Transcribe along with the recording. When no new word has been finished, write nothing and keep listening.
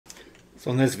So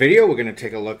in this video, we're going to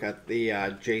take a look at the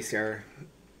JCR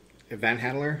event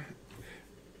handler.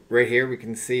 Right here, we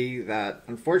can see that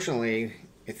unfortunately,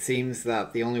 it seems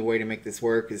that the only way to make this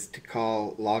work is to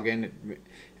call login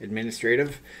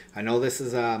administrative. I know this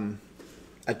is a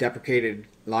deprecated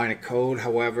line of code.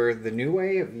 However, the new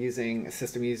way of using a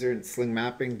system user and sling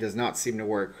mapping does not seem to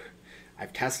work.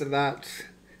 I've tested that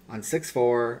on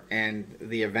 6.4 and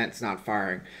the event's not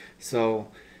firing. So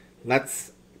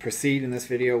let's proceed in this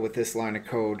video with this line of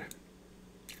code.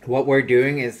 What we're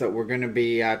doing is that we're going to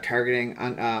be targeting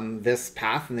this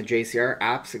path in the JCR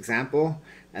apps example,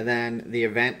 and then the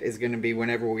event is going to be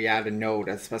whenever we add a node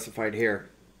as specified here.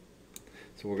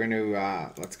 So we're going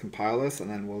to let's compile this and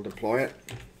then we'll deploy it.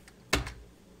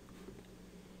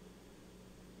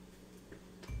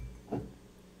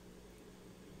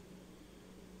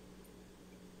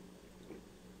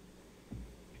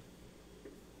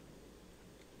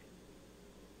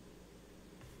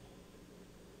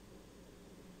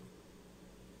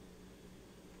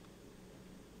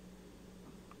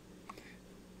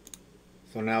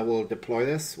 So now we'll deploy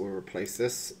this, we'll replace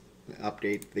this,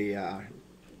 update the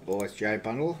OSGI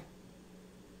bundle.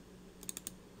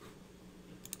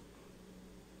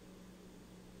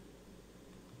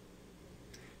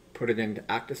 Put it into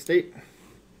active state.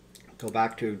 Go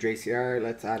back to JCR,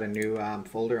 let's add a new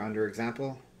folder under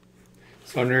example.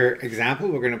 So under example,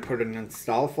 we're going to put an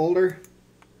install folder.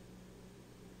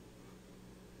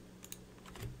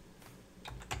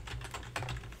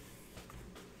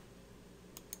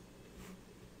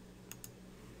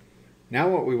 Now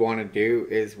what we want to do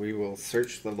is we will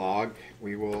search the log.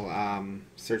 We will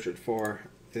search it for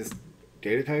this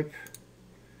data type.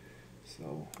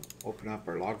 So open up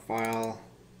our log file.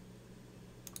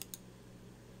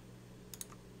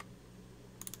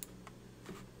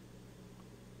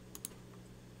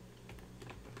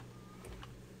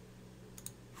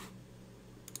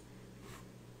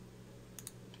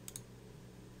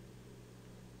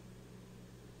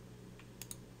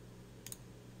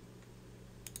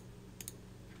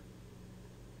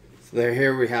 So there,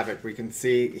 here we have it. We can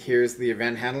see here's the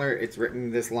event handler. It's written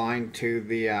this line to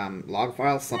the log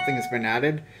file. Something has been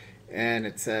added, and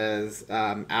it says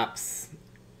apps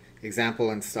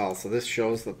example install. So this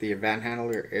shows that the event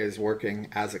handler is working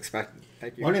as expected.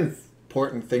 Thank you. One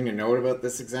important thing to note about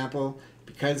this example,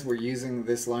 because we're using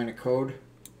this line of code,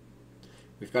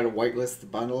 we've got to whitelist the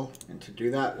bundle, and to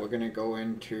do that, we're going to go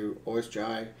into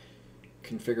OSGI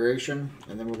configuration,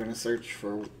 and then we're going to search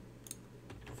for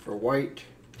white.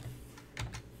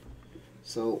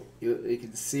 So you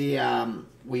can see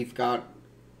we've got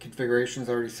configurations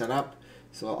already set up.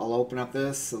 So I'll open up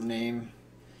this. So the name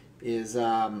is,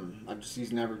 I'm just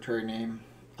using an arbitrary name,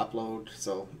 upload.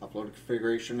 So upload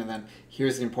configuration. And then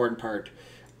here's the important part.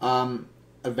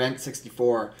 Event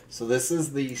 64. So this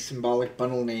is the symbolic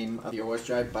bundle name of the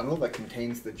OSGI bundle that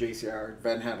contains the JCR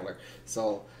event handler.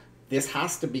 So this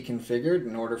has to be configured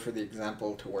in order for the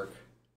example to work.